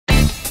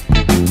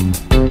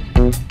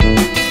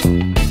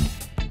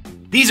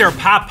These are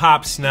Pop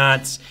Pop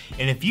Snotz,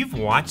 and if you've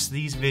watched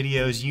these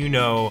videos, you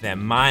know that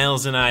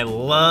Miles and I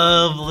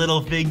love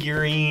little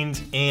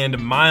figurines, and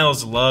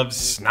Miles loves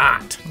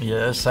snot.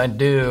 Yes, I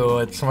do.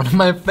 It's one of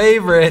my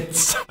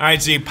favorites. All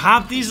right, so you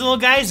pop these little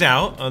guys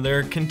out of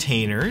their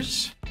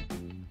containers.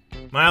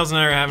 Miles and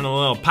I are having a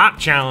little pop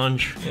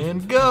challenge.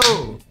 And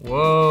go.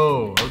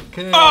 Whoa,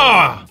 okay.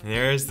 Oh,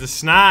 there's the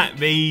snot,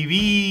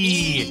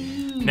 baby.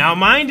 Now,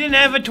 mine didn't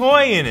have a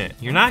toy in it.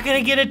 You're not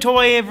gonna get a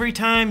toy every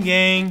time,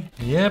 gang.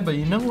 Yeah, but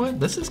you know what?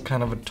 This is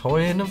kind of a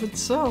toy in of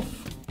itself.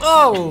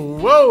 Oh,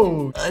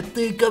 whoa. I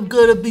think I'm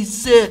gonna be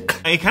sick.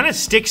 It kind of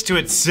sticks to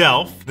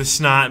itself, the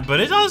snot, but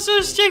it also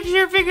sticks to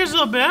your fingers a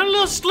little bit. A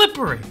little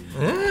slippery.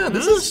 Yeah,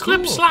 this is is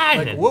slip cool.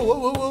 sliding. Like, whoa, whoa,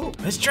 whoa, whoa.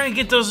 Let's try and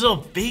get those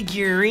little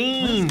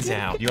figurines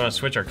out. You wanna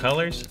switch our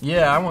colors?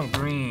 Yeah, I want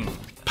green.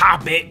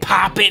 Pop it,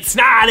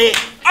 snot it.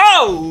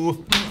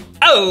 Oh!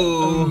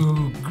 Oh!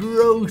 Ooh,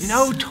 gross.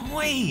 No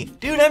toy.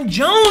 Dude, I'm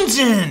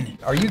jonesing.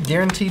 Are you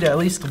guaranteed at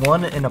least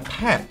one in a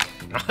pack?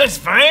 Let's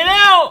find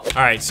out.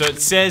 All right, so it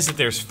says that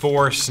there's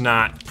 4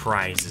 snot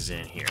prizes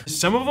in here.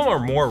 Some of them are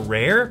more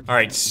rare. All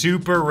right,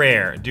 super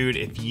rare. Dude,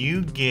 if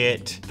you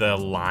get the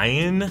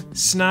lion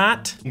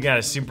snot, you got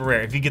a super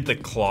rare. If you get the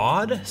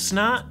clawed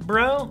snot,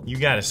 bro, you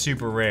got a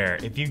super rare.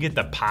 If you get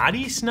the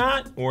potty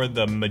snot or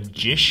the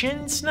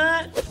magician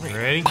snot, you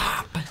ready?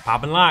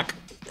 Pop and lock.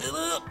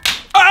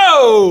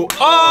 Oh!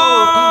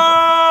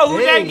 Oh!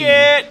 Who'd I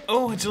get?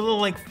 Oh, it's a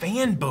little like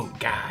fan boat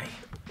guy.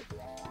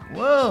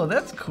 Whoa,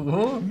 that's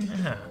cool.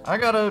 Yeah. I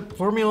got a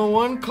Formula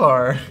 1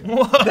 car.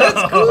 Whoa.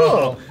 That's cool.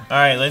 All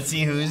right, let's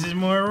see whose is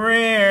more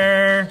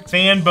rare.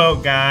 Fan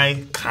boat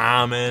guy,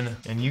 common.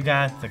 And you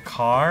got the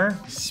car,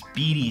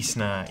 speedy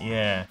snot.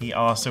 Yeah, he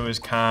also is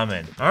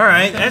common. All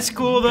right, that's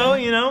cool though.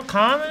 You know,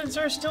 commons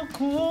are still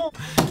cool.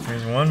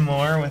 There's one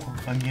more with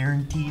a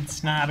guaranteed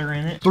snotter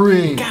in it.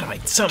 3, Gotta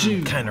like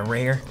something kind of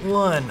rare.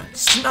 1,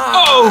 snot.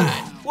 Oh!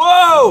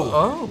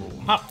 Whoa!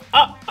 Oh.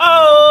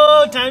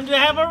 Oh! Time to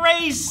have a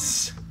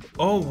race.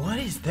 Oh, what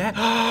is that?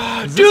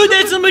 Dude,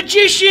 that's a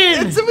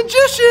magician! It's a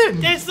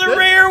magician! That's the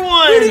rare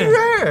one! Pretty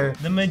rare.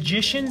 The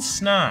magician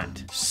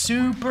snot.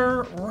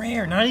 Super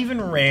rare. Not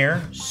even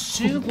rare.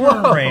 Super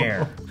Whoa.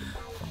 rare.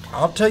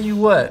 I'll tell you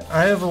what,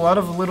 I have a lot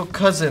of little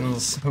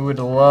cousins who would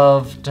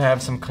love to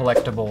have some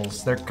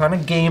collectibles. They're kind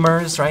of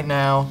gamers right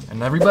now,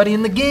 and everybody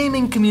in the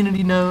gaming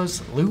community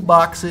knows loot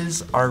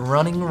boxes are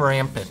running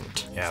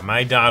rampant. Yeah,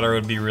 my daughter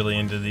would be really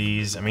into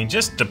these. I mean,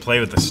 just to play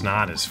with the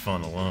snot is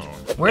fun alone.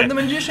 Where'd the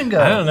magician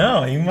go? I don't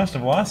know. You must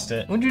have lost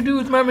it. What'd you do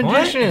with my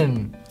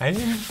magician? What? I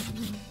didn't.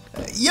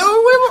 Yo,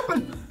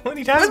 wait, What are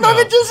you talking where's my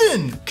about?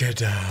 magician?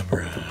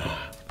 Kadabra.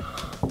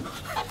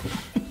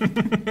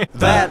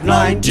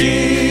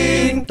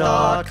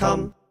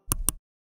 That19.com